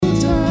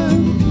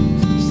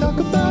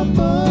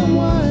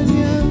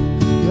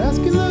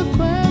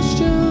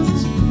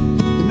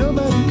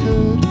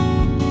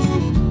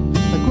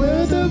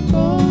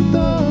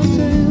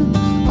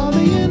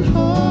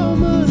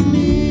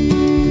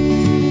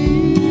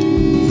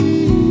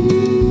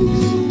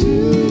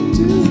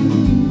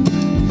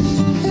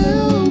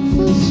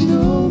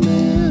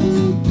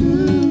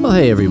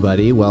Hey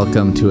everybody,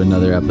 welcome to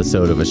another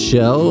episode of a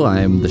show.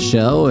 I'm the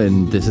show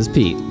and this is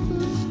Pete.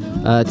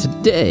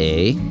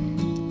 Today,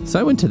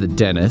 I went to the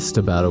dentist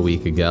about a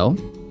week ago.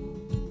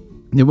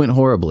 It went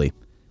horribly.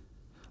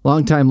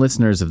 Longtime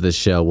listeners of this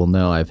show will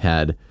know I've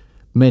had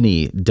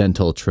many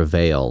dental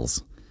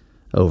travails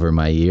over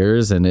my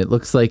years, and it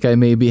looks like I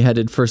may be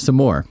headed for some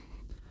more.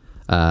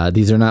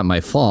 These are not my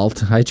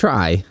fault. I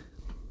try,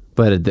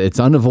 but it's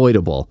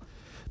unavoidable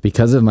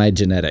because of my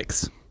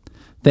genetics.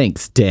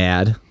 Thanks,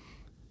 Dad.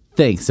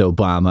 Thanks,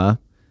 Obama,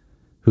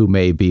 who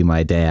may be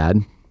my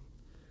dad.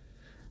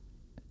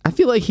 I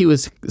feel like he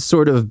was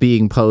sort of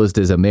being posed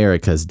as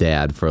America's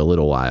dad for a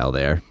little while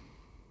there.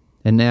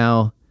 And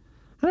now,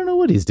 I don't know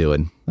what he's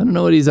doing. I don't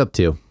know what he's up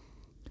to.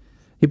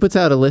 He puts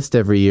out a list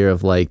every year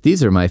of like,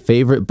 these are my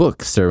favorite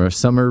books or a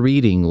summer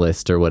reading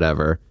list or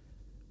whatever.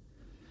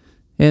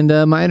 And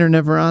mine are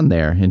never on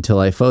there until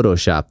I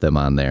Photoshop them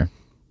on there.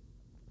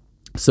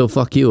 So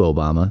fuck you,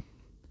 Obama.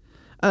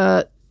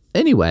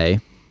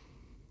 Anyway,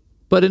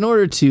 but in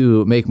order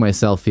to make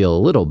myself feel a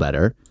little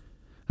better,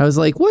 I was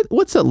like,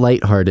 what's a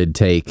lighthearted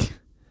take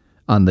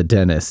on the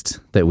dentist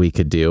that we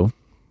could do?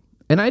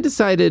 And I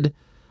decided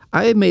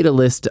I made a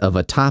list of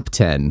a top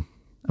 10.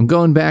 I'm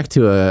going back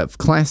to a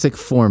classic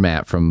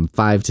format from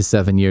 5 to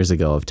 7 years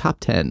ago of top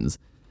 10s.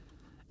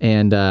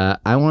 And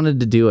I wanted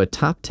to do a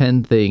top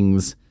 10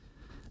 things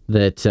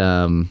that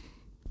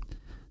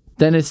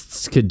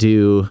dentists could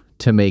do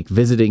to make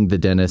visiting the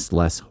dentist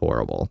less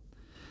horrible.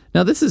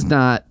 Now, this is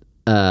not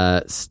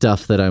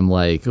stuff that I'm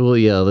like, oh,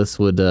 yeah, this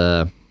would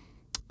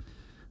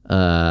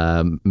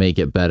make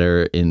it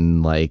better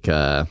in like,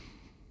 I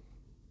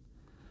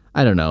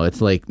don't know.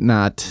 It's like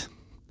not...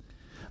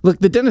 Look,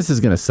 the dentist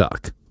is going to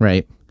suck,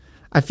 right?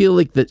 I feel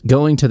like that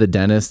going to the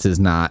dentist is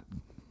not...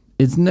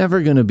 It's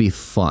never going to be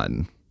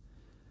fun.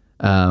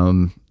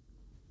 Unless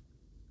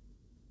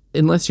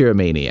you're a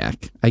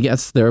maniac. I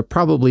guess there are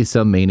probably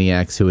some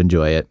maniacs who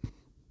enjoy it.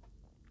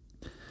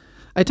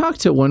 I talked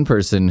to one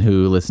person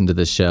who listened to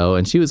the show,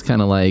 and she was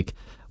kind of like,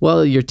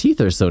 well, your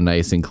teeth are so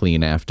nice and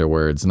clean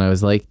afterwards. And I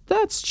was like,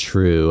 that's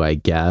true, I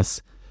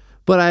guess.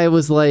 But I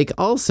was like,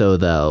 also,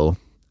 though,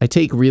 I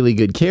take really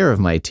good care of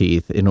my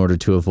teeth in order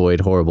to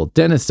avoid horrible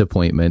dentist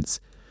appointments,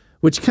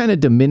 which kind of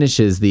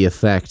diminishes the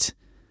effect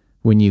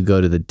when you go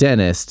to the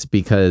dentist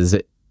because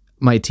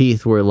my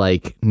teeth were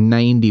like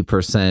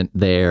 90%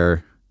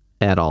 there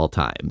at all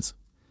times.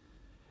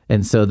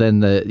 And so then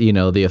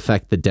the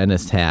effect the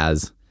dentist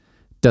has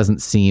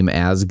doesn't seem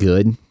as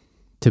good,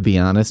 to be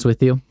honest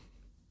with you.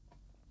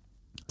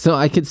 So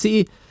I could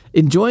see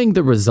enjoying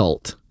the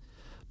result,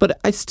 but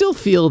I still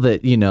feel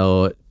that,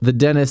 the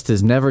dentist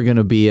is never going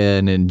to be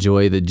an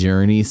enjoy the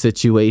journey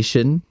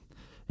situation.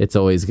 It's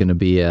always going to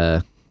be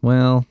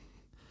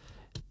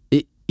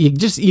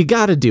you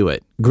got to do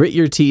it. Grit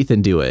your teeth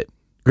and do it.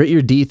 Grit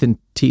your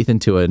teeth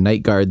into a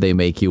night guard they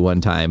make you one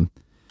time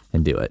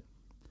and do it.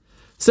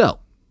 So,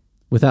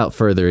 without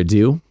further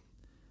ado,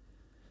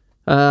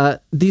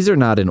 these are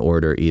not in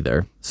order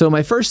either. So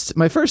my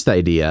first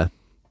idea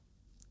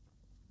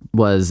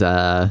was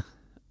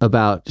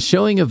about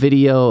showing a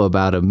video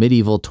about a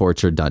medieval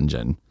torture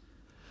dungeon.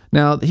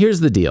 Now,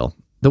 here's the deal.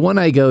 The one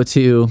I go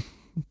to,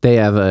 they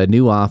have a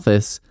new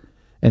office,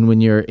 and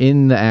when you're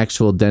in the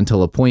actual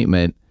dental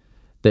appointment,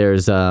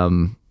 there's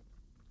like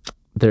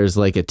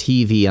a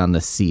TV on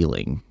the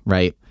ceiling,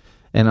 right?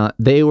 And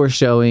they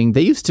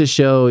used to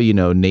show,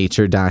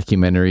 nature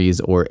documentaries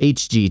or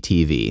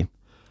HGTV.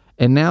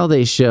 And now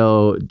they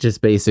show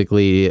just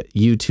basically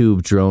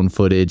YouTube drone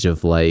footage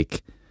of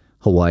like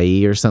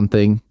Hawaii or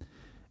something.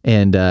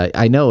 And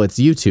I know it's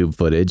YouTube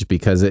footage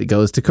because it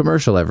goes to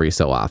commercial every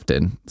so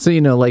often. So,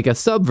 like a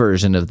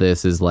subversion of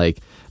this is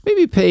like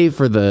maybe pay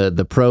for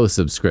the pro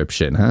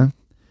subscription, huh?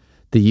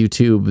 The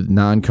YouTube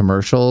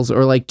non-commercials,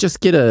 or like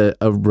just get a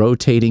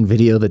rotating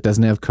video that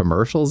doesn't have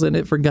commercials in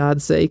it, for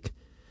God's sake.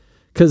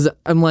 Because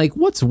I'm like,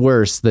 what's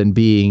worse than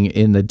being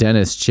in the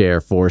dentist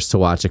chair forced to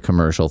watch a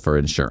commercial for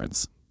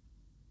insurance?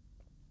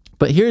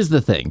 But here's the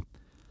thing.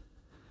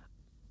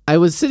 I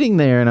was sitting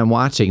there and I'm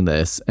watching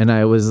this and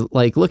I was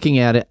like looking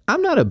at it.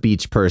 I'm not a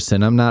beach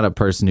person. I'm not a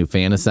person who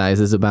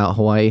fantasizes about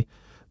Hawaii,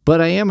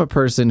 but I am a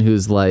person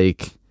who's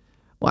like,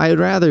 well, I'd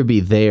rather be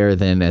there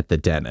than at the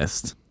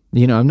dentist.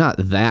 I'm not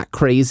that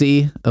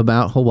crazy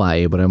about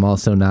Hawaii, but I'm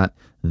also not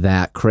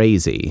that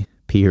crazy,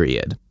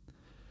 period.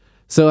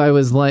 So I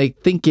was like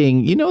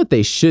thinking, you know what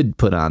they should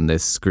put on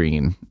this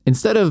screen?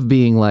 Instead of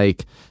being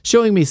like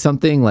showing me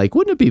something like,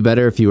 wouldn't it be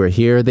better if you were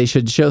here? They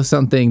should show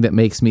something that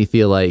makes me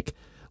feel like,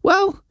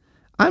 well,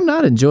 I'm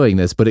not enjoying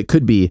this, but it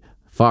could be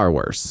far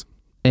worse.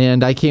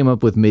 And I came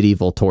up with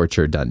medieval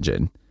torture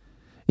dungeon.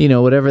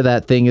 Whatever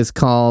that thing is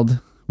called,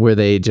 where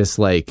they just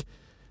like,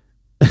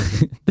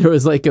 there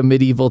was like a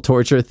medieval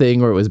torture thing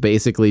where it was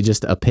basically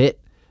just a pit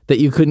that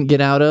you couldn't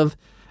get out of.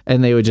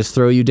 And they would just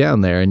throw you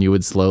down there and you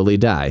would slowly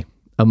die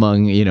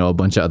among, a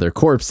bunch of other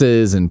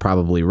corpses and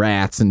probably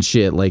rats and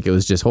shit. Like it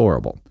was just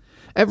horrible.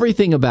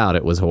 Everything about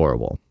it was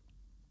horrible.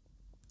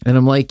 And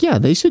I'm like, yeah,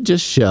 they should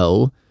just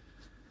show,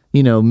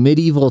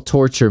 medieval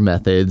torture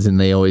methods.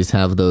 And they always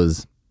have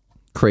those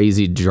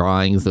crazy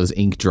drawings, those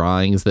ink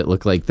drawings that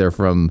look like they're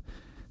from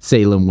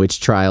Salem witch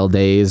trial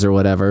days or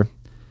whatever.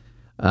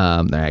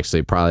 They're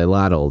actually probably a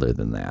lot older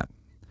than that.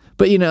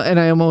 But, and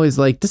I'm always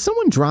like, does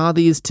someone draw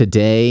these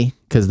today?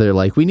 Because they're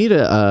like, we need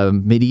a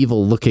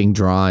medieval looking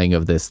drawing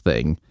of this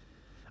thing.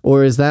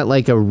 Or is that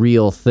like a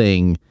real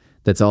thing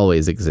that's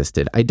always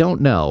existed? I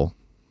don't know.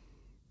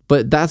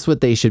 But that's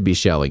what they should be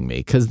showing me.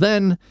 Because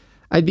then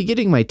I'd be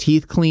getting my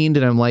teeth cleaned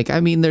and I'm like,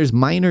 there's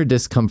minor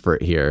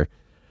discomfort here.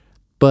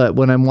 But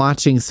when I'm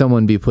watching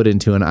someone be put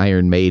into an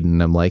Iron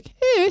Maiden, I'm like,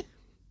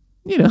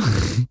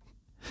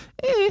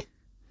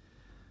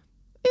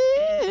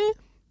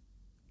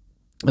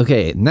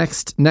 Okay,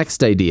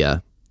 next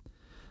idea.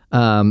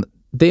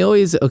 They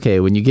always,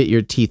 when you get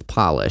your teeth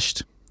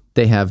polished,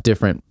 they have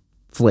different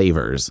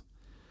flavors.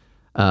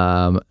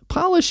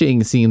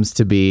 Polishing seems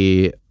to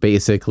be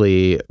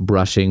basically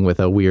brushing with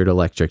a weird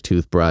electric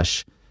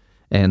toothbrush,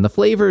 and the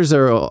flavors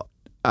are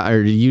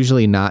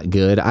usually not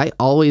good. I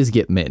always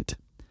get mint.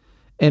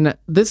 And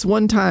this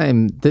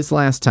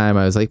last time,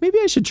 I was like, maybe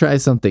I should try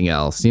something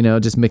else,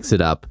 just mix it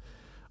up.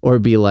 Or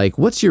be like,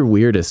 what's your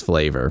weirdest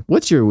flavor?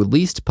 What's your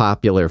least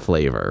popular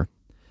flavor?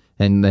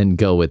 And then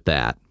go with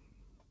that.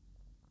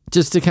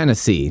 Just to kind of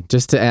see,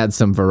 just to add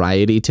some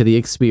variety to the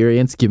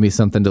experience, give me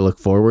something to look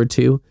forward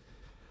to.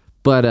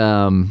 But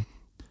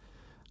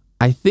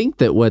I think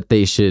that what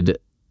they should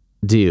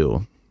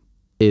do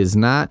is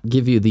not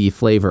give you the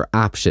flavor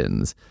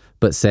options,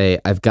 but say,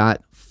 I've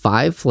got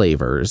 5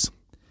 flavors.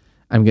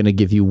 I'm going to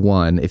give you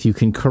one. If you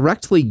can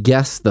correctly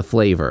guess the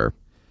flavor,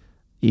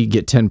 you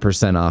get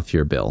 10% off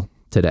your bill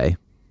today.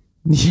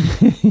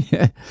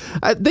 Yeah.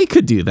 They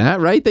could do that,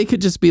 right? They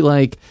could just be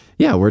like,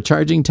 yeah, we're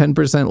charging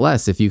 10%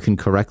 less if you can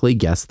correctly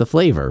guess the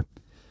flavor.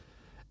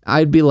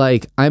 I'd be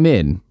like, I'm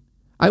in.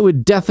 I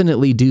would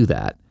definitely do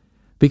that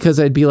because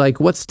I'd be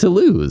like, what's to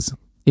lose?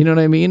 You know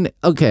what I mean?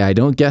 Okay, I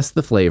don't guess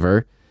the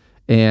flavor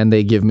and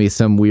they give me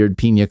some weird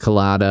pina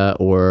colada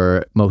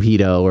or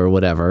mojito or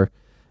whatever.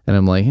 And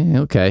I'm like,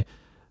 okay.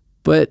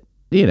 But,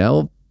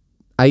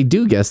 I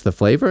do guess the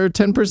flavor,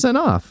 10%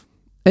 off.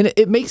 And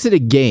it makes it a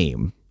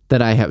game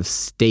that I have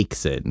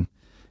stakes in.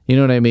 You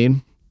know what I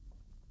mean?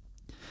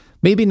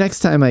 Maybe next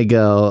time I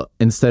go,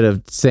 instead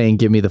of saying,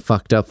 give me the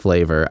fucked up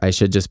flavor, I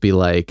should just be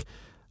like,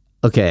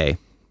 okay,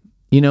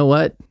 you know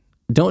what?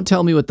 Don't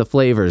tell me what the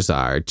flavors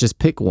are. Just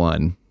pick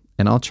one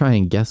and I'll try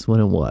and guess what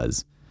it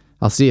was.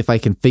 I'll see if I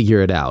can figure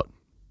it out.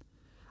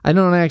 I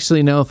don't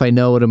actually know if I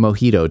know what a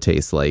mojito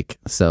tastes like.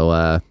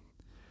 So,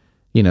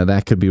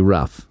 that could be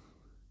rough.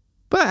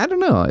 But I don't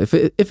know. If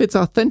it's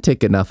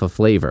authentic enough a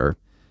flavor,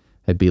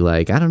 I'd be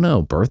like, I don't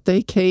know,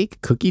 birthday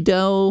cake, cookie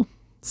dough,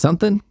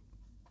 something.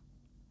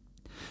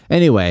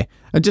 Anyway,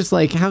 I'm just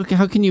like, how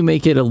can you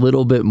make it a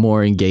little bit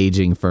more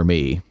engaging for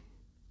me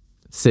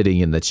sitting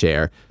in the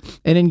chair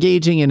and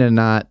engaging in a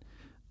not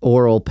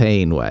oral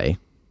pain way?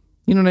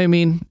 You know what I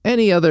mean?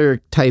 Any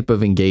other type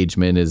of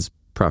engagement is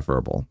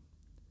preferable.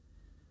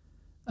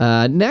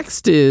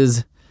 Next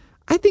is,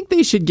 I think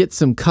they should get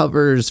some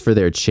covers for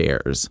their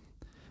chairs.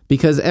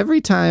 Because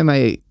every time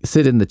I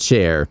sit in the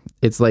chair,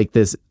 it's like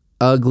this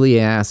ugly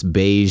ass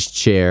beige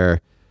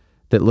chair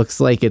that looks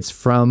like it's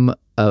from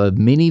a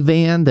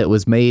minivan that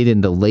was made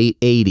in the late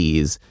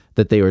 80s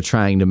that they were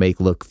trying to make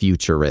look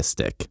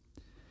futuristic.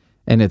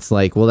 And it's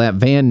like, well, that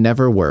van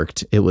never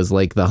worked. It was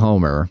like the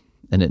Homer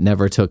and it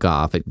never took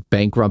off. It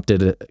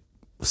bankrupted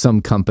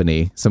some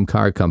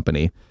car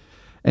company.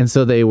 And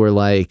so they were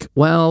like,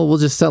 well, we'll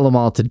just sell them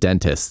all to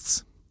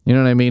dentists. You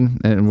know what I mean?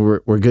 And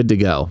we're good to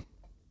go.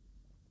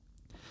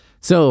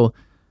 So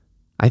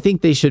I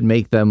think they should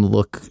make them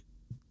look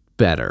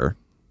better.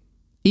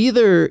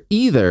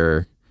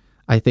 Either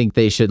I think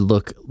they should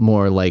look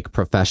more like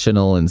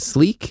professional and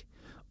sleek,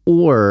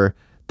 or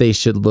they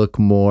should look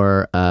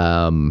more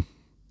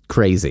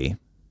crazy.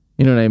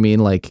 You know what I mean?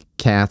 Like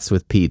cats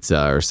with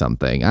pizza or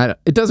something.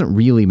 It doesn't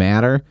really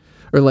matter.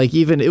 Or like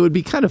even it would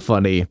be kind of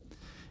funny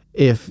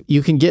if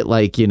you can get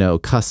like,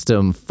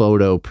 custom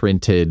photo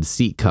printed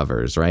seat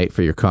covers, right,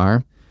 for your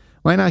car.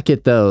 Why not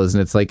get those?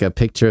 And it's like a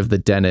picture of the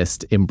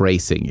dentist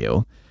embracing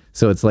you.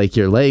 So it's like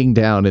you're laying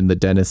down in the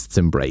dentist's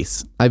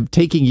embrace. I'm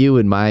taking you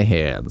in my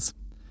hands.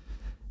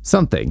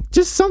 Something.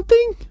 Just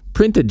something.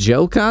 Print a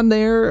joke on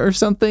there or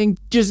something.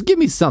 Just give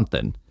me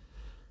something.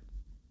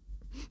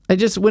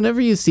 Whenever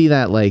you see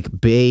that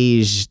like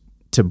beige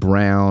to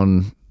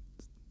brown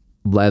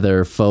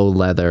leather, faux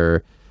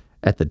leather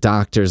at the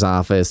doctor's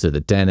office or the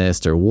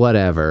dentist or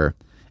whatever,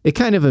 it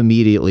kind of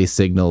immediately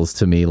signals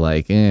to me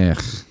like, here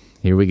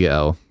we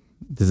go.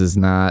 This is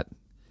not,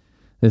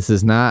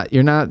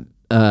 you're not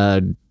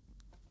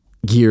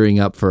gearing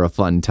up for a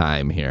fun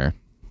time here.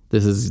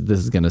 This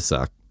is going to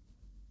suck.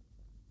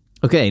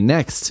 Okay,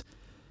 next.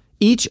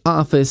 Each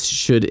office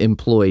should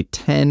employ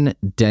 10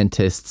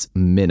 dentists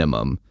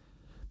minimum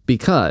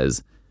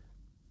because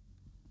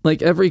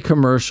like every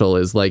commercial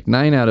is like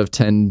 9 out of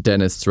 10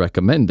 dentists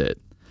recommend it,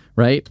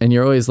 right? And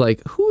you're always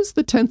like, who's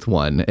the 10th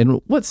one?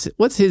 And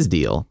what's his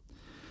deal?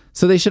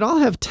 So they should all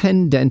have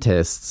 10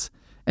 dentists.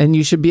 And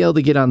you should be able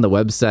to get on the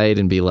website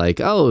and be like,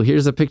 oh,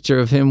 here's a picture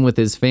of him with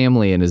his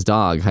family and his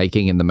dog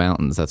hiking in the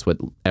mountains. That's what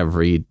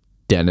every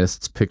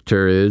dentist's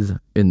picture is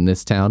in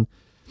this town.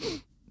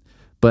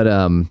 But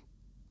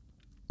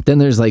then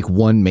there's like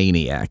one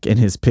maniac, and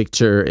his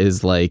picture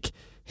is like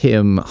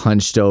him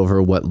hunched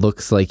over what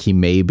looks like he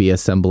may be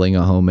assembling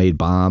a homemade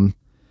bomb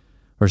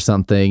or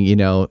something, you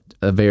know,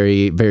 a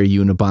very, very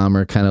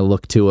Unabomber kind of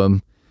look to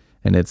him.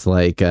 And it's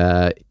like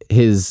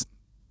his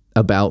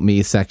About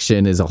Me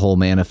section is a whole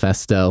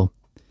manifesto.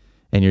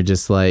 And you're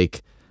just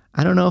like,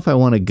 I don't know if I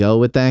want to go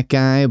with that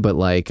guy, but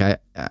like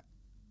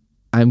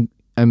I'm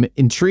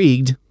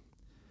intrigued.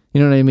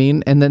 You know what I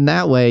mean? And then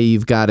that way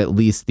you've got at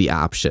least the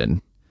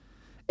option.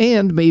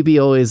 And maybe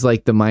always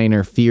like the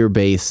minor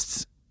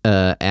fear-based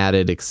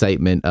added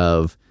excitement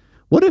of,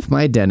 what if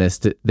my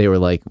dentist, they were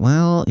like,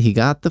 well, he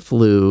got the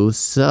flu,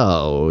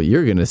 so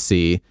you're going to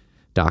see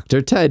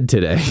Dr. Ted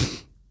today.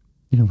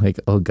 You're like,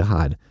 oh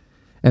God.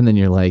 And then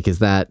you're like, is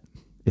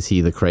he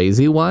the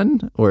crazy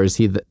one? Or is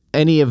he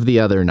any of the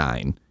other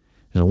 9?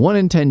 There's a 1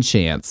 in 10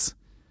 chance.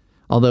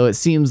 Although it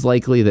seems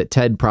likely that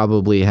Ted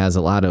probably has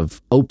a lot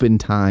of open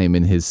time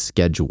in his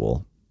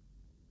schedule.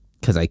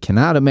 Because I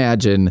cannot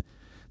imagine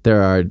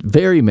there are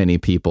very many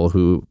people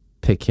who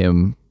pick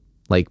him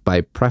like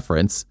by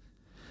preference.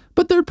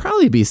 But there'd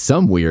probably be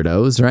some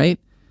weirdos, right?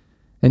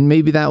 And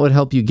maybe that would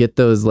help you get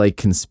those like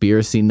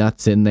conspiracy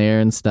nuts in there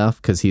and stuff.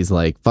 Because he's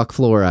like, fuck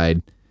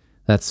fluoride.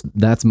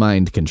 That's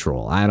mind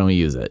control. I don't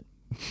use it.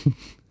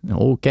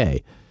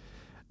 Okay.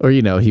 Or,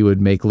 you know, he would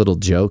make little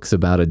jokes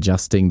about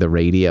adjusting the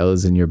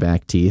radios in your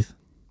back teeth.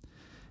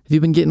 Have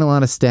you been getting a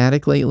lot of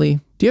static lately?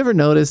 Do you ever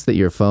notice that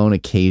your phone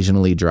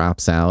occasionally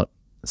drops out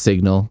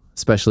signal,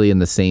 especially in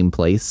the same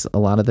place a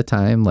lot of the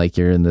time? Like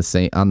you're on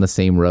the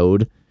same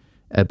road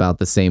about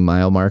the same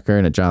mile marker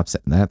and it drops.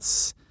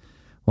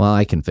 Well,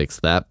 I can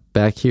fix that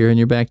back here in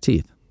your back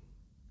teeth.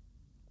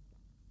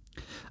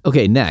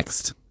 Okay,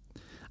 next.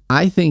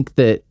 I think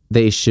that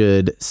they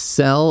should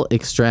sell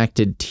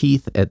extracted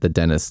teeth at the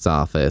dentist's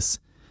office.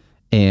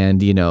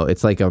 And, you know,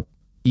 it's like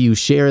you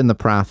share in the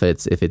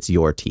profits if it's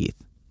your teeth.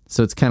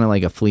 So it's kind of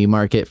like a flea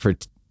market for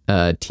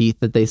teeth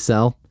that they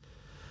sell.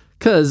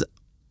 Because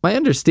my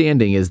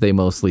understanding is they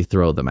mostly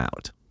throw them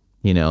out,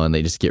 you know, and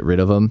they just get rid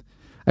of them.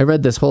 I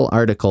read this whole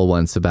article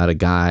once about a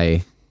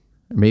guy,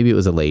 or maybe it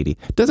was a lady.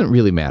 It doesn't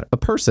really matter. A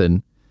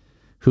person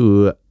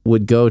who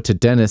would go to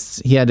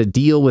dentists. He had a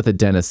deal with a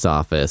dentist's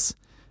office,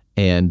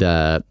 and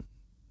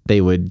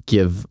they would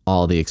give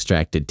all the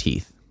extracted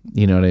teeth.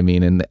 You know what I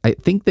mean? And I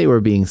think they were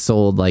being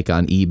sold like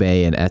on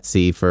eBay and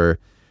Etsy for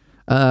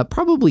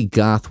probably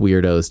goth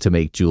weirdos to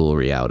make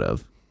jewelry out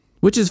of,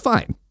 which is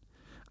fine.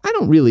 I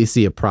don't really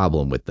see a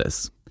problem with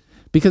this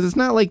because it's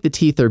not like the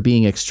teeth are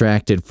being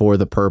extracted for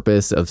the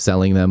purpose of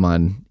selling them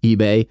on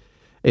eBay.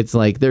 It's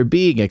like they're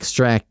being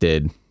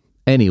extracted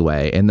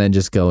anyway and then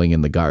just going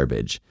in the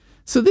garbage.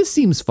 So this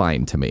seems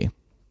fine to me.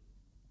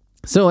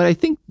 So what I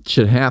think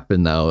should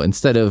happen though,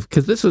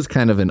 because this was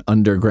kind of an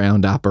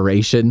underground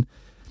operation,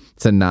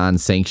 it's a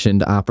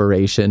non-sanctioned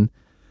operation.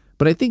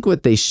 But I think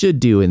what they should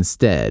do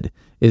instead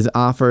is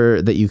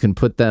offer that you can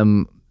put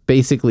them,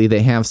 basically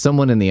they have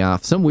someone in the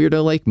office, some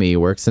weirdo like me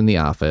works in the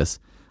office.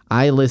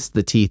 I list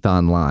the teeth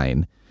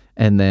online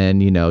and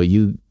then, you know,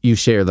 you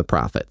share the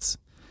profits.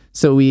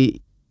 So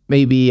we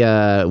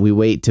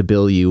wait to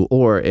bill you,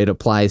 or it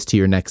applies to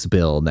your next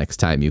bill next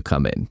time you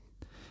come in.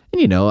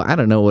 And, you know, I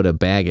don't know what a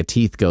bag of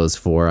teeth goes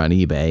for on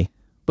eBay,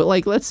 but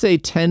like, let's say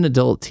 10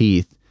 adult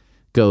teeth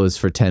goes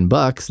for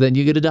 $10, then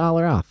you get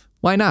 $1 off.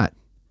 Why not?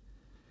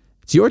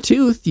 It's your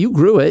tooth. You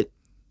grew it.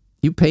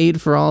 You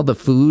paid for all the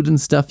food and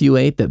stuff you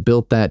ate that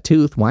built that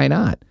tooth. Why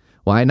not?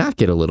 Why not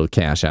get a little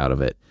cash out of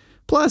it?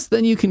 Plus,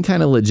 then you can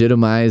kind of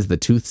legitimize the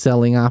tooth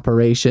selling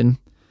operation.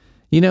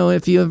 You know,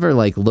 if you ever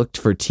like looked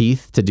for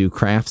teeth to do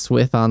crafts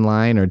with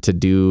online or to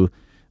do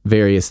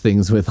various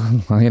things with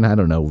online, I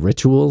don't know,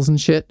 rituals and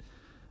shit.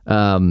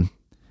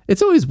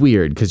 It's always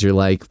weird because you're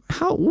like,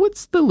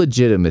 what's the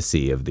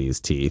legitimacy of these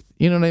teeth?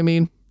 You know what I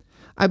mean?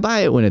 I buy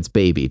it when it's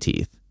baby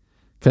teeth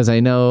because I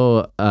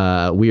know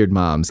weird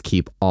moms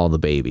keep all the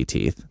baby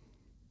teeth,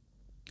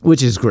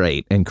 which is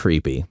great and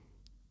creepy.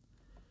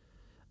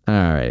 All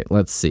right,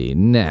 let's see.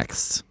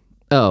 Next.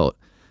 Oh,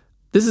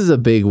 this is a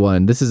big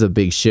one. This is a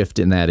big shift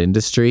in that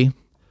industry.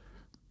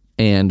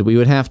 And we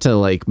would have to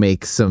like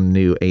make some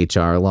new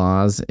HR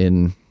laws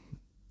in,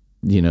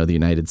 you know, the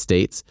United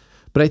States.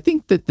 But I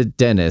think that the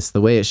dentist,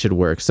 the way it should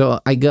work. So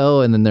I go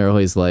and then they're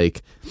always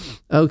like,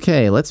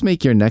 okay, let's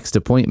make your next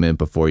appointment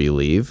before you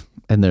leave.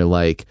 And they're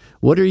like,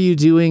 what are you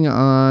doing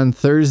on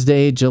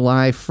Thursday,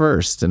 July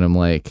 1st? And I'm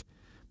like,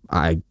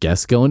 I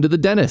guess going to the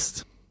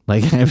dentist.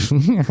 Like,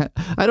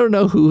 I don't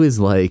know who is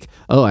like,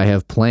 oh, I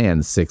have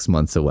plans 6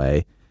 months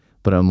away.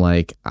 But I'm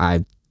like,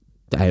 I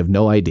have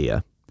no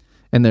idea.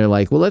 And they're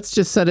like, well, let's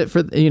just set it for,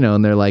 you know,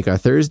 and they're like, are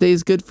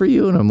Thursdays good for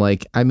you? And I'm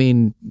like, I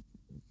mean,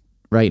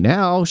 right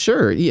now,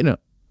 sure. You know,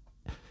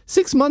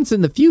 6 months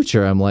in the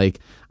future, I'm like,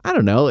 I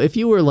don't know. If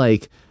you were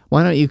like,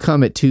 why don't you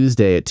come at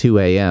Tuesday at 2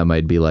 a.m.?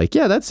 I'd be like,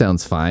 yeah, that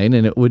sounds fine.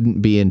 And it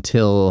wouldn't be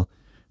until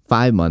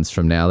 5 months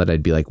from now that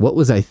I'd be like, what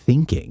was I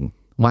thinking?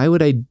 Why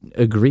would I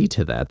agree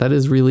to that? That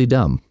is really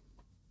dumb.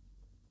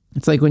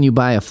 It's like when you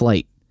buy a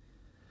flight,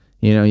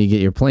 you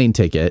get your plane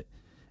ticket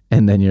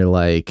and then you're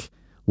like,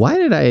 why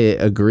did I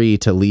agree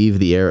to leave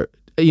the air?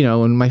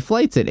 When my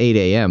flight's at 8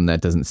 a.m., that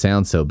doesn't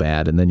sound so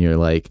bad. And then you're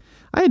like,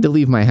 I had to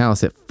leave my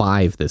house at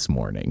 5 this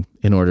morning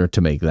in order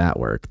to make that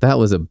work. That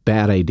was a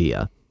bad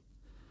idea.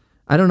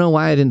 I don't know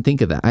why I didn't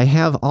think of that. I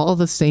have all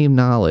the same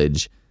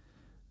knowledge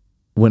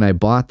when I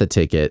bought the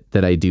ticket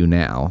that I do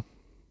now.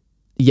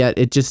 Yet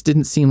it just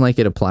didn't seem like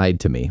it applied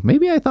to me.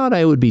 Maybe I thought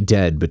I would be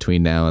dead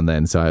between now and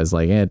then. So I was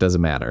like, it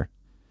doesn't matter.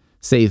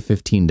 Save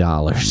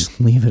 $15.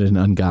 Leave it an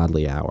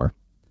ungodly hour.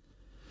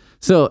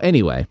 So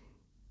anyway,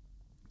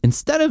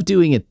 instead of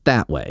doing it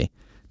that way,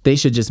 they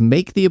should just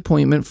make the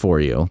appointment for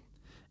you.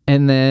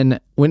 And then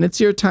when it's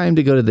your time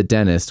to go to the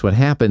dentist, what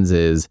happens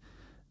is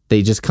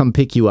they just come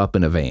pick you up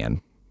in a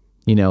van,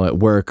 at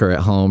work or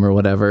at home or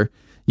whatever.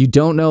 You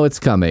don't know it's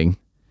coming,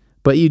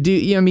 but you do.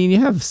 You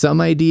have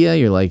some idea.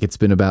 You're like, it's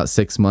been about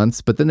 6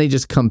 months, but then they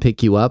just come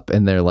pick you up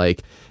and they're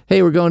like,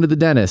 hey, we're going to the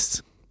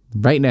dentist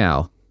right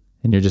now.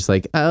 And you're just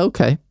like, oh,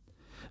 okay.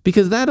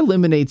 Because that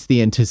eliminates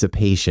the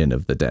anticipation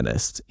of the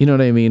dentist. You know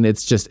what I mean?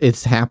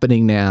 It's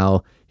happening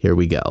now. Here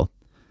we go.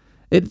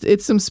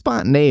 It's some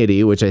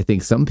spontaneity, which I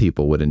think some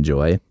people would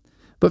enjoy.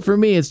 But for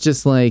me, it's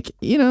just like,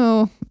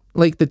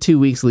 like the 2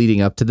 weeks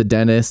leading up to the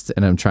dentist,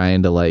 and I'm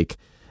trying to like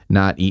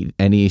not eat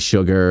any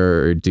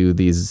sugar or do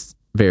these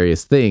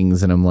various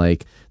things. And I'm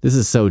like, this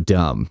is so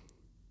dumb.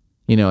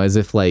 As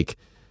if like,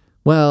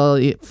 well,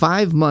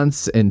 5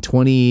 months and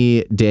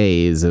 20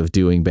 days of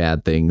doing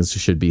bad things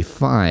should be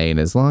fine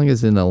as long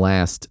as in the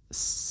last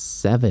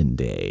 7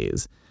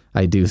 days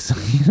I do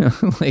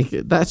something, like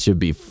that should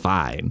be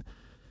fine.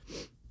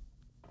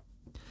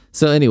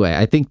 So anyway,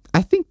 I think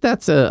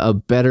that's a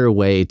better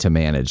way to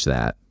manage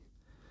that.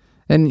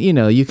 And,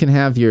 you can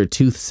have your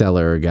tooth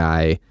seller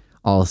guy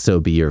also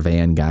be your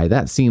van guy.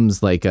 That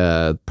seems like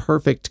a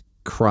perfect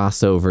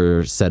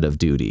crossover set of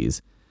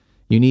duties.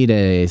 You need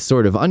a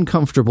sort of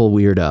uncomfortable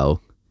weirdo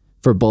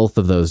for both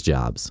of those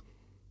jobs.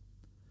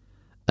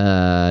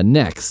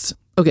 Next.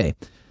 Okay.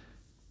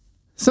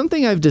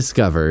 Something I've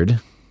discovered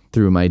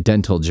through my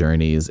dental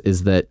journeys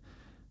is that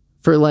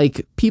for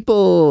like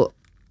people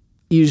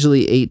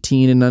usually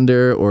 18 and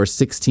under or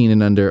 16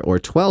 and under or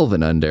 12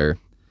 and under,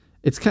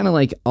 it's kind of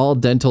like all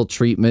dental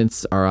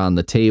treatments are on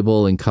the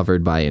table and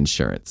covered by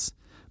insurance.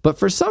 But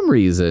for some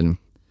reason,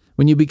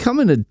 when you become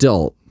an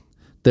adult,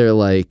 they're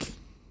like,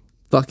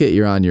 fuck it,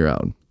 you're on your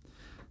own.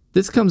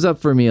 This comes up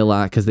for me a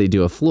lot because they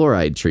do a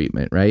fluoride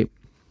treatment, right?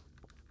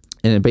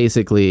 And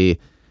basically,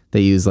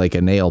 they use like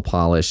a nail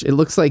polish. It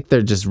looks like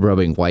they're just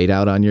rubbing white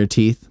out on your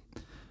teeth,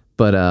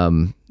 but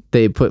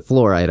they put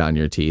fluoride on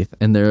your teeth,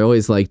 and they're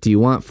always like, do you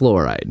want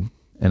fluoride?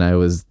 And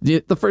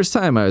the first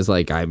time I was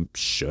like,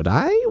 should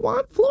I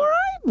want fluoride?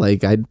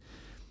 Like,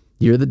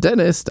 you're the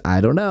dentist. I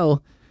don't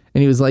know.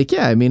 And he was like,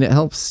 yeah, it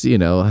helps,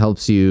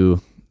 helps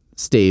you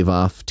stave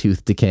off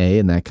tooth decay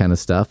and that kind of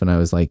stuff. And I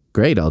was like,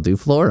 great, I'll do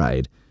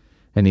fluoride.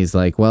 And he's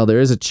like, well,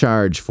 there is a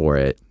charge for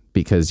it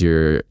because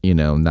you're,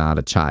 not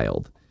a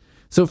child.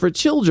 So for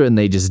children,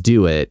 they just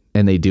do it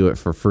and they do it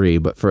for free.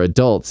 But for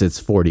adults,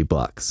 it's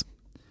 $40.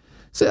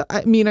 So,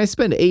 I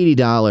spend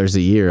 $80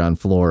 a year on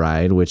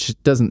fluoride, which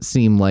doesn't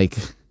seem like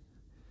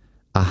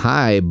a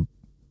high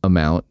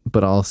amount,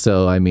 but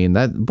also,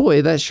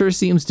 that sure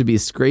seems to be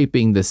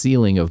scraping the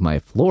ceiling of my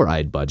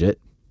fluoride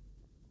budget.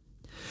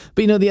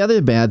 But the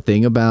other bad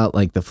thing about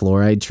like the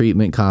fluoride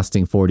treatment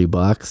costing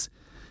 $40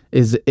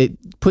 is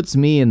it puts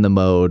me in the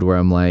mode where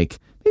I'm like,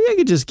 maybe I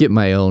could just get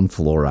my own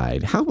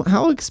fluoride.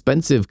 How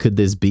expensive could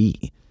this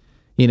be?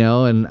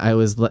 And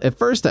at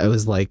first I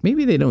was like,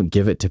 maybe they don't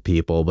give it to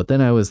people. But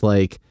then I was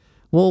like,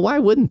 well, why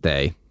wouldn't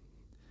they?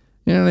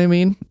 You know what I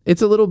mean?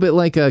 It's a little bit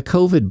like a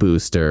COVID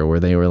booster where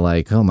they were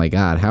like, oh my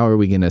God, how are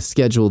we going to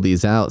schedule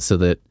these out so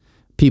that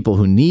people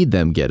who need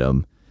them get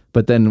them?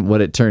 But then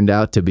what it turned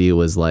out to be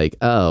was like,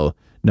 oh,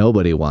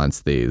 nobody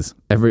wants these.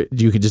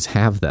 You could just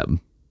have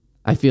them.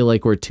 I feel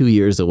like we're 2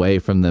 years away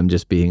from them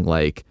just being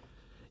like,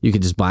 you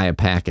could just buy a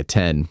pack of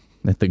 10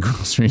 at the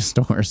grocery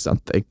store or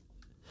something.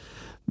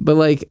 But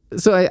like,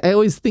 so I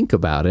always think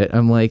about it.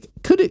 I'm like,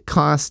 could it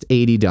cost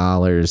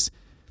 $80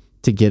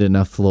 to get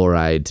enough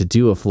fluoride to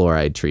do a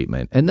fluoride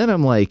treatment? And then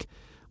I'm like,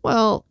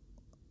 well,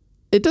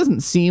 it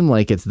doesn't seem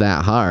like it's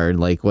that hard,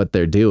 like what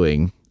they're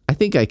doing. I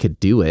think I could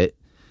do it.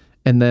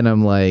 And then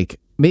I'm like,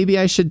 maybe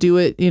I should do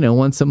it,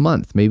 once a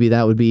month. Maybe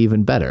that would be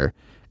even better.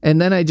 And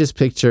then I just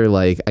picture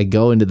like I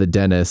go into the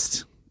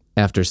dentist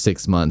after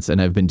 6 months and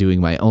I've been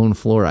doing my own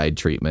fluoride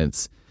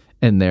treatments.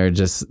 And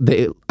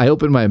I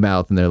open my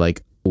mouth and they're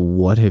like,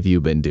 what have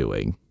you been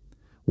doing?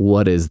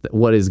 What is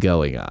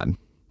going on? And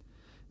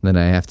then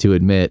I have to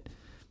admit,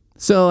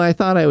 so I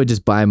thought I would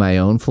just buy my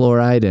own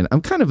fluoride, and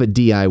I'm kind of a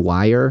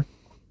DIYer.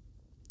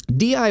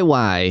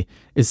 DIY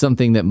is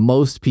something that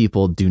most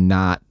people do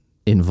not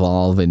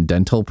involve in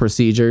dental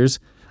procedures.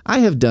 I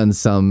have done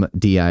some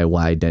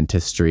DIY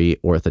dentistry,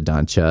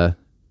 orthodontia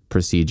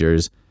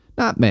procedures,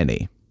 not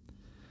many.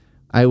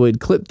 I would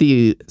clip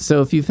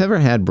so if you've ever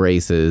had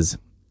braces,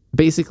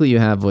 basically you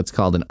have what's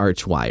called an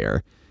arch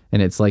wire.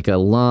 And it's like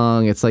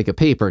a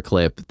paper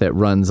clip that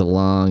runs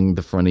along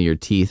the front of your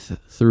teeth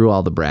through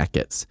all the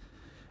brackets.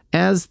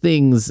 As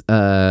things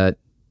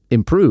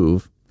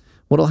improve,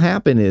 what'll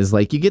happen is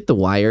like you get the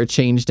wire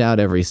changed out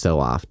every so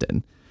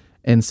often.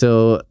 And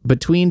so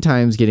between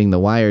times getting the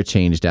wire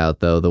changed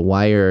out, though, the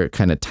wire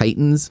kind of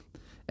tightens.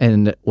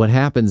 And what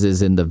happens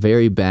is in the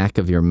very back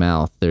of your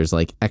mouth, there's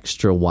like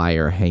extra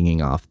wire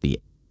hanging off the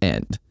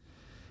end.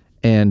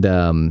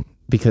 And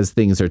because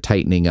things are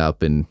tightening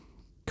up and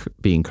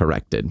being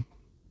corrected.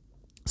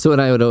 So what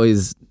I would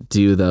always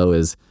do, though,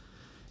 is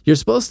you're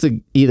supposed to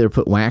either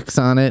put wax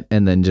on it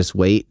and then just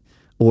wait,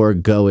 or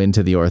go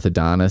into the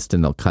orthodontist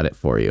and they'll cut it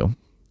for you.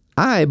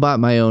 I bought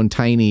my own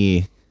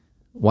tiny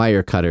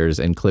wire cutters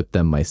and clipped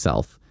them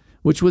myself,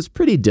 which was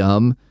pretty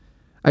dumb.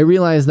 I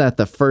realized that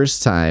the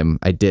first time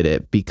I did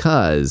it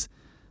because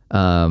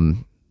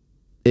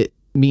it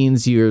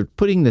means you're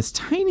putting this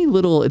tiny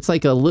little, it's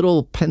like a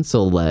little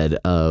pencil lead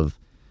of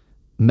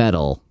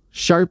metal,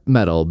 sharp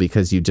metal,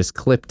 because you just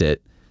clipped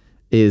it,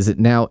 is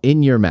now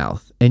in your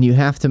mouth. And you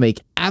have to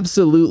make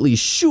absolutely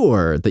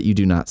sure that you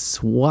do not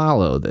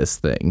swallow this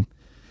thing.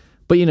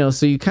 But,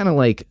 so you kind of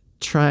like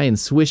try and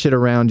swish it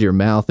around your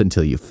mouth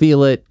until you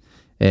feel it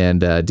and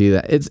do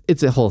that.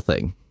 It's a whole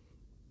thing.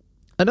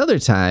 Another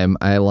time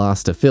I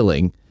lost a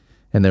filling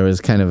and there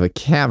was kind of a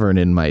cavern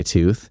in my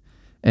tooth,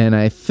 and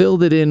I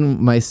filled it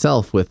in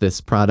myself with this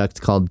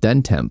product called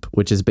Dentemp,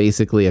 which is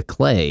basically a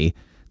clay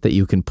that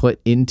you can put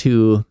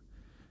into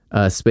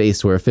a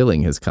space where a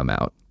filling has come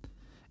out.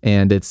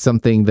 And it's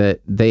something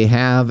that they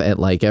have at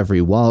like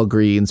every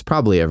Walgreens,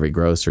 probably every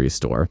grocery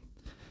store.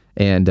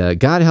 And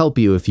God help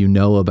you if you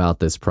know about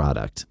this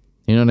product.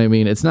 You know what I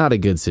mean? It's not a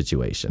good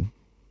situation.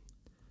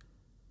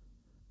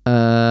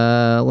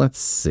 Let's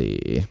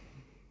see.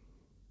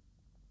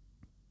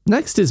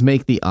 Next is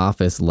make the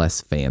office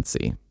less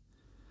fancy.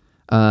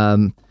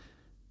 I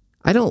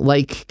don't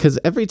like, because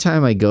every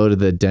time I go to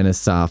the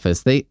dentist's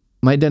office,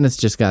 my dentist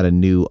just got a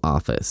new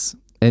office.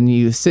 And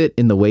you sit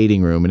in the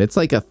waiting room, and it's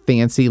like a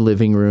fancy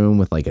living room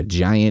with like a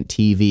giant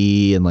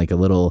TV and like a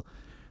little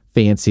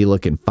fancy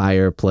looking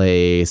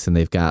fireplace. And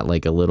they've got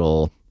like a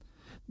little,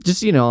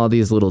 just, all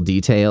these little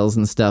details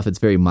and stuff. It's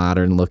very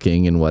modern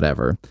looking and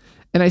whatever.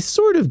 And I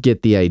sort of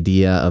get the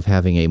idea of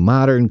having a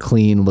modern,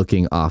 clean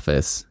looking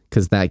office,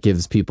 because that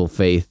gives people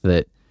faith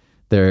that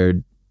they're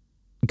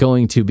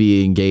going to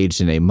be engaged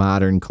in a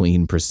modern,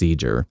 clean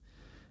procedure.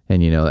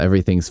 And,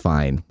 everything's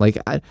fine. Like,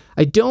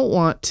 I don't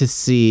want to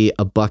see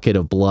a bucket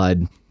of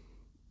blood,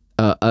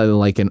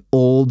 like an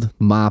old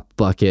mop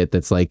bucket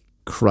that's like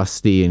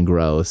crusty and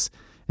gross.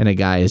 And a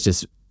guy is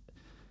just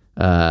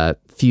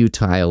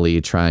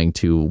futilely trying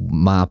to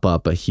mop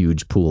up a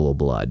huge pool of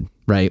blood,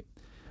 right?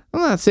 I'm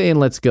not saying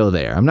let's go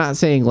there. I'm not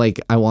saying like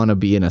I want to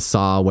be in a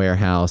saw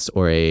warehouse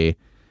or a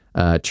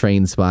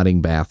train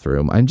spotting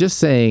bathroom. I'm just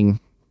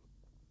saying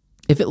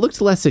if it looked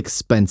less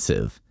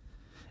expensive,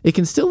 it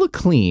can still look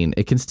clean.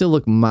 It can still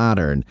look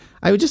modern.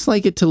 I would just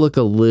like it to look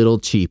a little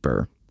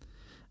cheaper.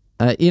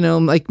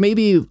 Like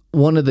maybe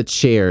one of the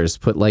chairs,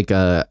 put like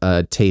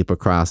a tape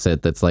across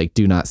it that's like,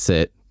 do not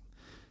sit,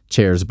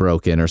 chair's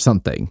broken or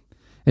something.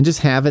 And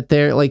just have it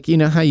there. Like,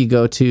 how you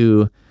go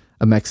to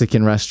a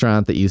Mexican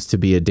restaurant that used to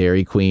be a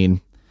Dairy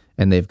Queen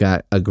and they've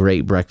got a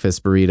great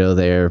breakfast burrito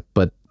there,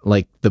 but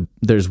like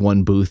there's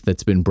one booth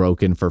that's been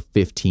broken for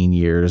 15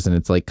 years and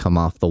it's like come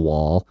off the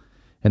wall.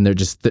 And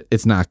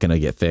it's not going to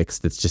get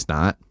fixed. It's just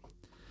not.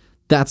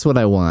 That's what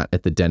I want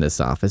at the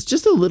dentist's office.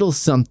 Just a little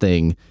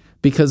something,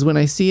 because when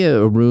I see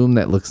a room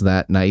that looks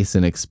that nice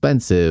and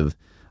expensive,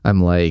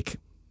 I'm like,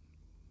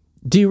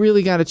 do you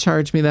really got to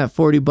charge me that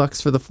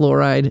 $40 for the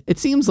fluoride? It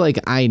seems like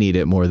I need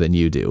it more than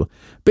you do.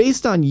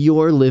 Based on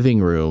your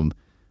living room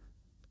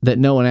that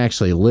no one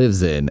actually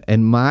lives in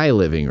and my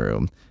living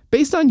room,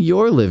 based on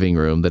your living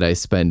room that I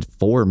spend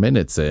 4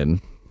 minutes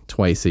in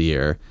twice a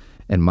year,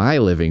 and my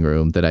living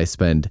room that I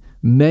spend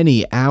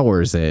many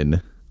hours in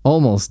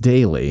almost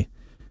daily,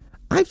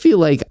 I feel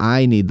like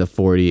I need the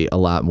 40 a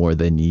lot more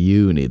than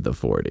you need the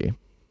 40.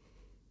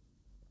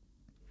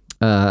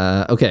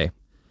 Okay.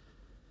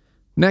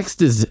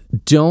 Next is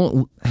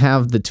don't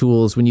have the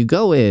tools. When you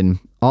go in,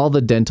 all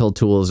the dental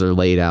tools are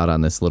laid out on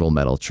this little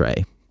metal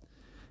tray.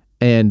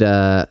 And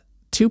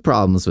two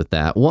problems with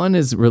that. One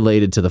is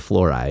related to the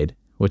fluoride,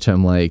 which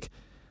I'm like,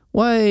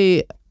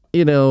 why,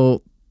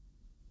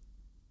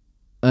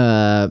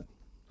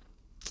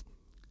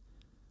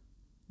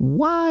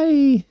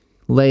 why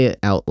lay it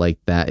out like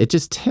that? It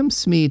just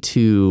tempts me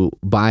to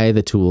buy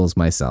the tools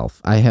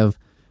myself. I have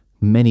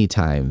many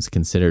times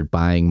considered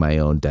buying my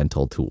own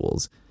dental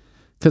tools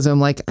because I'm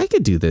like, I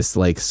could do this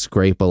like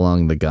scrape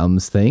along the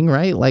gums thing,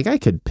 right? Like I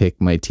could pick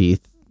my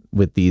teeth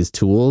with these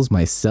tools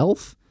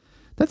myself.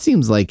 That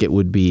seems like it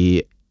would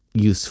be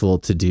useful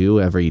to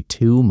do every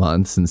 2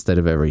 months instead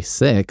of every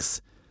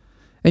 6.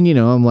 And,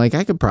 I'm like,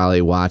 I could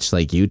probably watch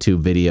like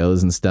YouTube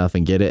videos and stuff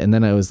and get it. And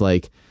then I was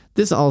like,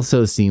 this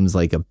also seems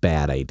like a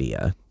bad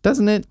idea,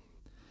 doesn't it?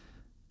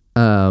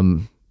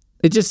 And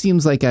It just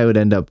seems like I would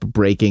end up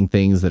breaking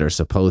things that are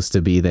supposed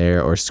to be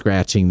there, or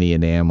scratching the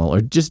enamel,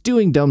 or just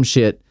doing dumb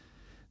shit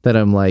that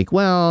I'm like,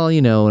 well,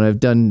 when I've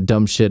done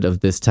dumb shit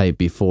of this type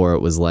before,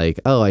 it was like,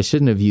 oh, I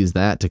shouldn't have used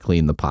that to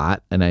clean the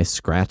pot, and I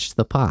scratched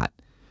the pot.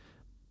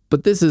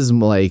 But this is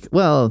like,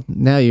 well,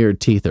 now your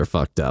teeth are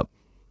fucked up.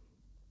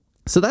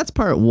 So that's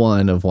part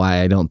one of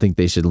why I don't think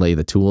they should lay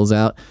the tools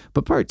out.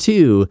 But part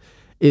two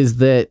is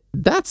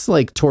that's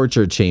like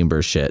torture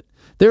chamber shit.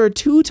 There are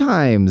 2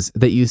 times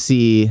that you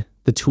see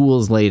the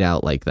tools laid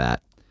out like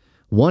that.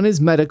 One is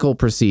medical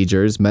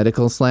procedures,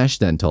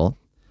 medical/dental,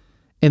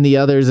 and the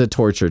other is a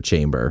torture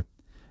chamber.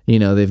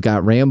 They've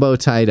got Rambo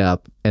tied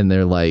up, and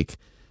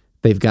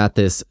they've got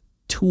this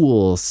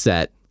tool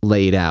set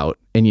laid out,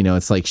 and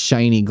it's like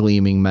shiny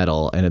gleaming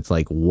metal, and it's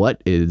like,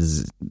 what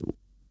is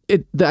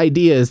it? The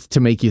idea is to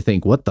make you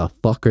think, what the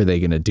fuck are they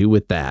going to do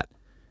with that?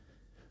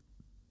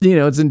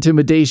 It's an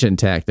intimidation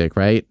tactic,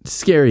 right?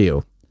 Scare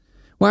you.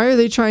 Why are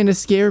they trying to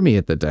scare me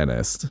at the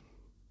dentist?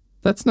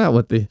 That's not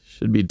what they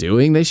should be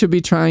doing. They should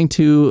be trying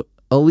to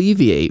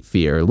alleviate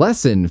fear,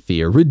 lessen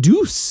fear,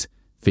 reduce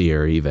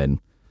fear even.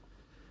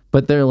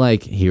 But they're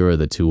like, here are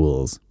the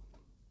tools.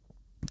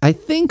 I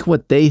think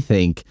what they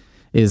think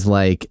is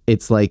like,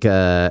 it's like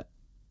a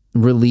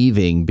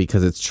relieving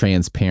because it's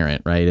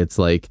transparent, right? It's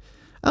like,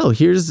 oh,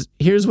 here's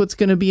what's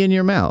going to be in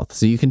your mouth,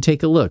 so you can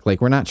take a look.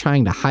 Like, we're not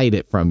trying to hide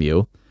it from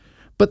you.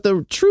 But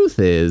the truth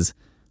is,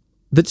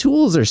 the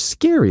tools are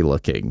scary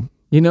looking.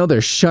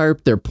 They're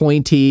sharp, they're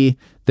pointy,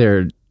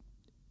 they're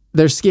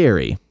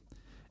scary.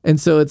 And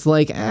so it's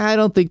like, I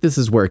don't think this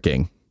is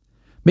working.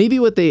 Maybe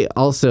what they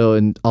also,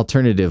 and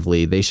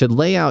alternatively, they should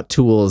lay out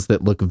tools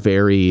that look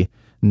very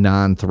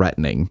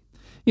non-threatening.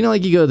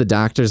 Like you go to the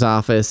doctor's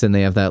office and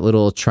they have that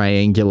little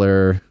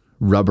triangular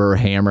rubber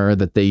hammer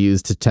that they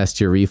use to test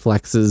your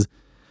reflexes.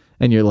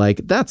 And you're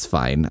like, that's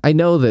fine. I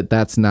know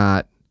that's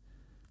not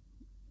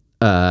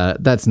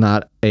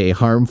a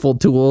harmful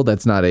tool.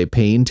 That's not a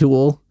pain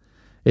tool.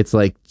 It's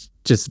like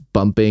just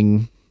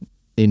bumping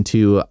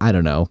into, I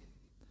don't know,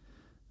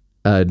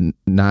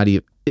 not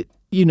even,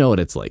 you know what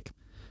it's like.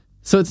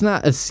 So it's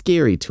not a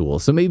scary tool.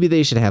 So maybe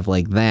they should have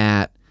like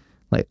that,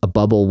 like a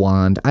bubble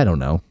wand. I don't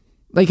know,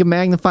 like a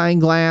magnifying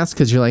glass.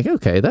 Cause you're like,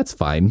 okay, that's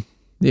fine.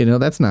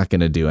 That's not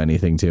going to do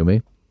anything to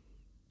me.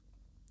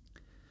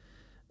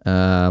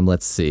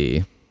 Let's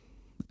see.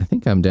 I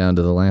think I'm down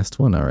to the last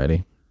one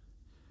already.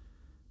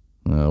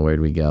 Oh, where'd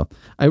we go?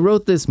 I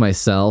wrote this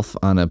myself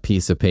on a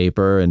piece of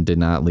paper and did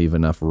not leave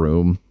enough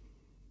room.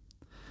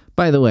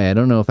 By the way, I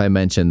don't know if I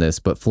mentioned this,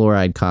 but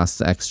fluoride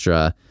costs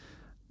extra.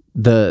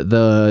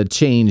 The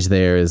change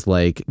there is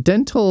like,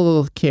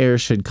 dental care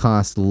should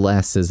cost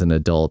less as an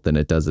adult than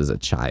it does as a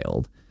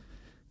child.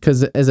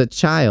 Because as a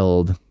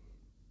child,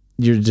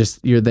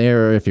 you're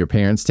there if your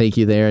parents take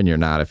you there, and you're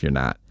not if you're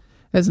not.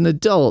 As an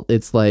adult,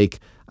 it's like,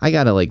 I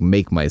gotta like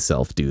make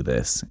myself do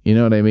this. You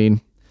know what I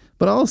mean?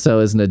 But also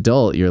as an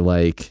adult, you're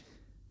like,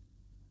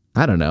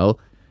 I don't know.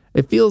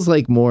 It feels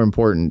like more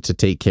important to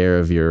take care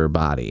of your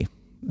body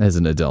as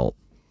an adult.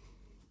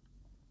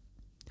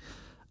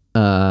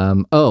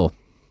 All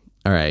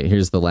right,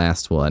 here's the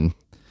last one.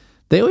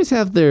 They always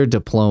have their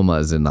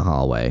diplomas in the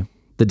hallway.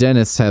 The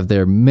dentists have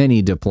their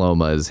many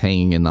diplomas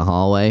hanging in the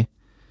hallway.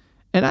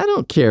 And I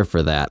don't care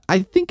for that. I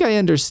think I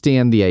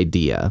understand the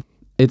idea.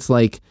 It's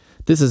like,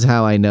 this is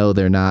how I know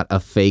they're not a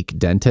fake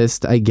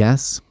dentist, I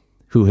guess,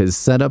 who has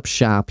set up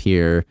shop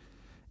here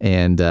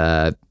and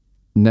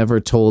never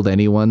told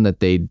anyone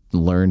that they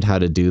learned how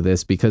to do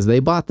this, because they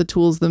bought the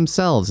tools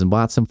themselves and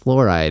bought some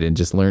fluoride and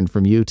just learned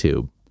from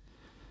YouTube.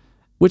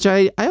 Which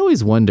I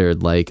always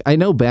wondered, like, I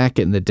know back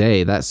in the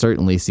day that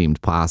certainly seemed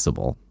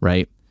possible,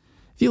 right?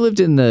 If you lived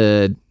in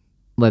the,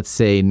 let's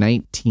say,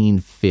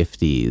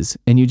 1950s,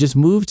 and you just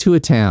moved to a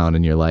town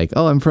and you're like,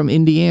 oh, I'm from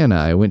Indiana,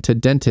 I went to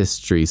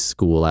dentistry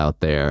school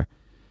out there.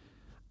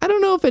 I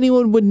don't know if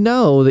anyone would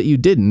know that you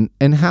didn't,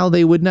 and how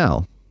they would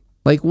know.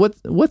 Like,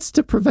 what's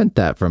to prevent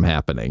that from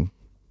happening?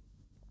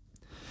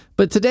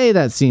 But today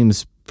that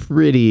seems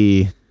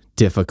pretty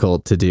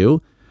difficult to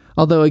do.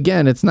 Although,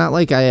 again, it's not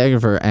like I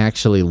ever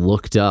actually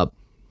looked up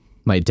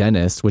my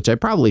dentist, which I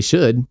probably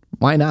should.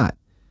 Why not?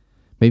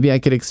 Maybe I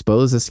could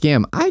expose a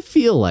scam. I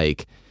feel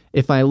like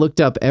if I looked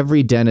up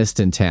every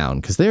dentist in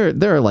town, because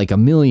there are like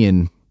 1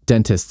 million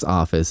dentists'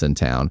 office in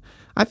town.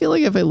 I feel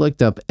like if I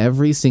looked up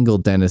every single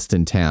dentist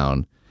in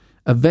town,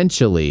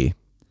 eventually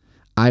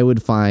I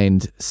would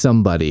find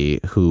somebody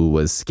who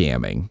was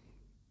scamming.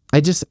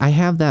 I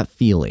have that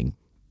feeling.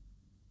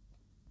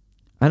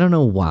 I don't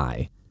know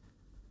why.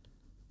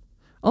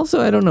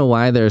 Also, I don't know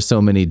why there are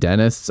so many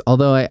dentists,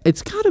 although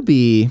it's got to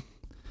be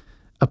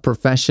a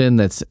profession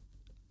that's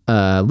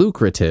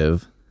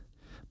lucrative,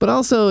 but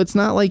also it's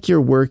not like you're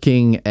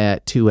working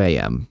at 2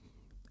 a.m.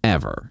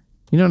 ever.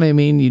 You know what I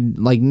mean? You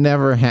like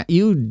never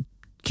you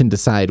can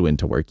decide when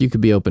to work. You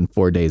could be open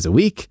 4 days a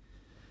week.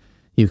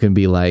 You can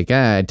be like,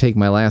 I take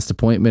my last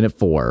appointment at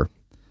 4.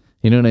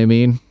 You know what I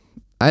mean?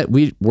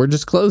 We're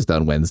just closed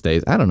on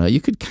Wednesdays. I don't know. You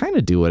could kind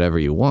of do whatever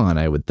you want,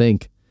 I would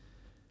think.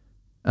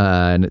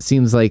 And it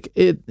seems like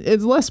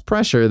it's less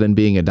pressure than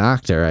being a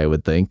doctor, I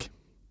would think.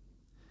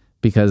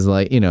 Because,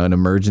 like, an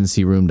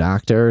emergency room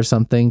doctor or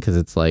something, because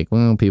it's like,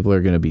 well, people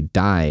are going to be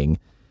dying.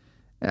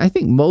 I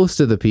think most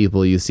of the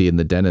people you see in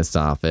the dentist's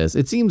office,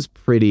 it seems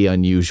pretty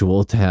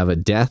unusual to have a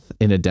death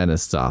in a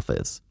dentist's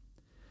office.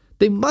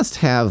 They must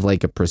have,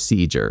 like, a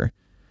procedure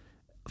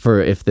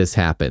for if this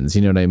happens.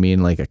 You know what I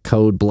mean? Like a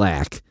code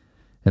black.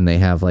 And they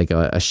have, like,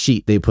 a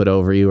sheet they put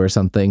over you or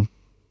something.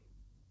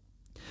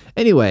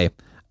 Anyway,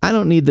 I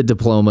don't need the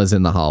diplomas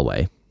in the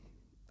hallway.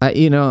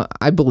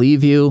 I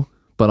believe you,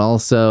 but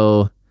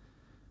also...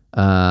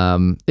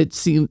 it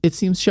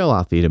seems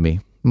show-offy to me.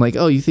 I'm like,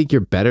 oh, you think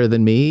you're better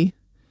than me?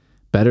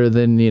 Better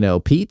than,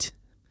 Pete?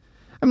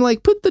 I'm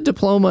like, put the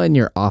diploma in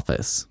your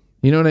office.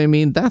 You know what I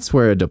mean? That's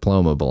where a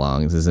diploma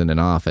belongs, is in an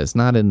office,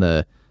 not in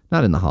the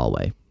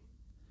hallway.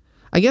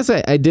 I guess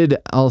I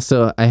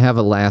have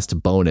a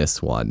last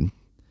bonus one,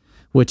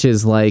 which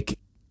is like,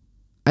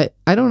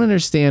 I don't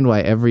understand why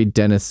every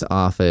dentist's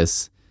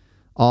office,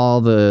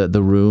 all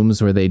the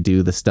rooms where they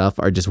do the stuff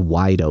are just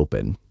wide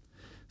open.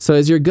 So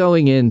as you're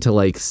going in to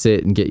like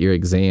sit and get your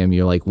exam,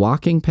 you're like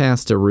walking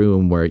past a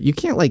room where you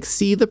can't like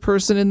see the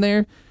person in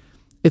there.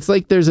 It's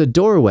like there's a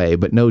doorway,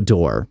 but no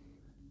door.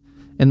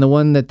 And the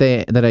one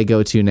that I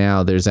go to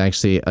now, there's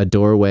actually a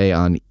doorway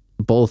on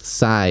both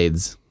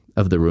sides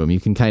of the room. You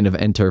can kind of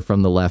enter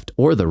from the left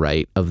or the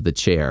right of the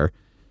chair.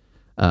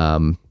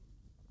 So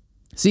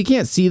you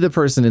can't see the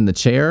person in the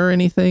chair or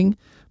anything,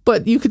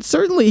 but you could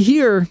certainly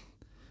hear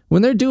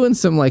when they're doing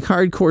some like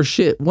hardcore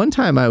shit. One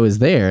time I was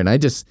there and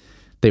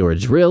they were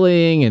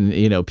drilling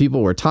and,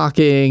 people were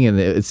talking and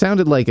it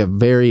sounded like a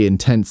very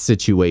intense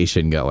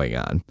situation going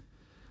on.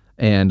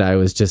 And I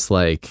was just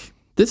like,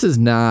 this is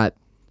not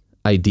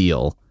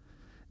ideal.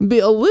 A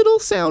little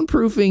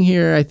soundproofing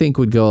here, I think,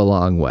 would go a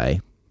long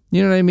way.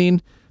 You know what I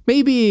mean?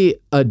 Maybe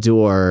a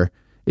door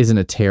isn't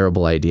a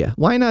terrible idea.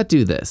 Why not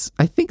do this?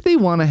 I think they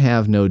want to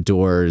have no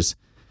doors.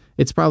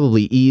 It's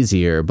probably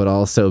easier, but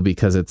also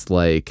because it's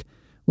like,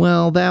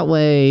 well, that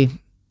way...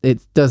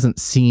 it doesn't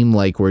seem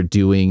like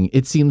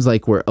it seems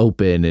like we're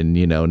open and,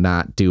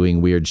 not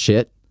doing weird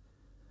shit.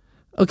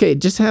 Okay,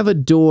 just have a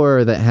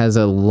door that has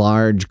a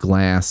large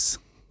glass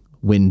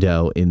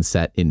window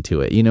inset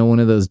into it. One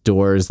of those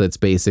doors that's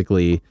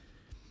basically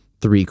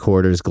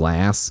 3/4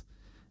 glass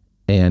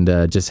and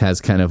just has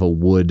kind of a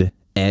wood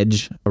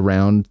edge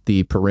around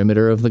the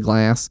perimeter of the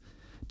glass.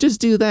 Just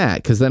do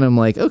that, because then I'm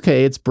like,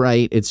 okay, it's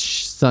bright, it's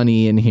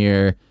sunny in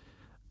here.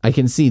 I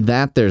can see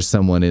that there's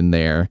someone in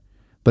there.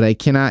 But I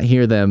cannot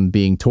hear them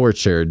being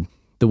tortured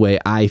the way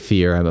I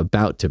fear I'm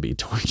about to be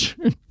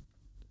tortured.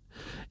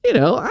 I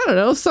don't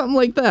know, something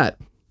like that.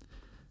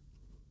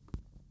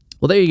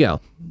 Well, there you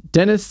go.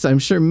 Dentists, I'm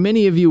sure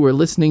many of you were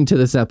listening to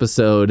this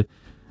episode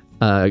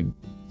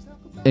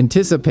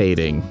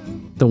anticipating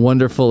the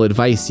wonderful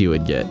advice you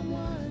would get,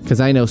 because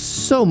I know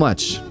so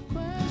much.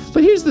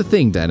 But here's the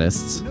thing,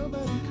 dentists.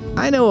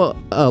 I know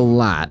a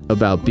lot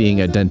about being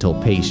a dental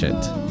patient,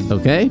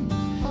 okay?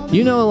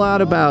 You know a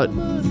lot about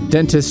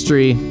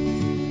dentistry,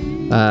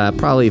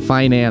 probably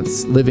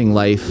finance, living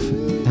life,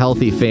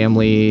 healthy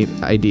family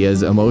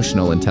ideas,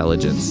 emotional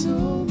intelligence.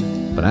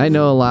 But I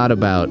know a lot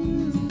about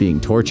being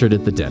tortured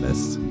at the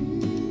dentist.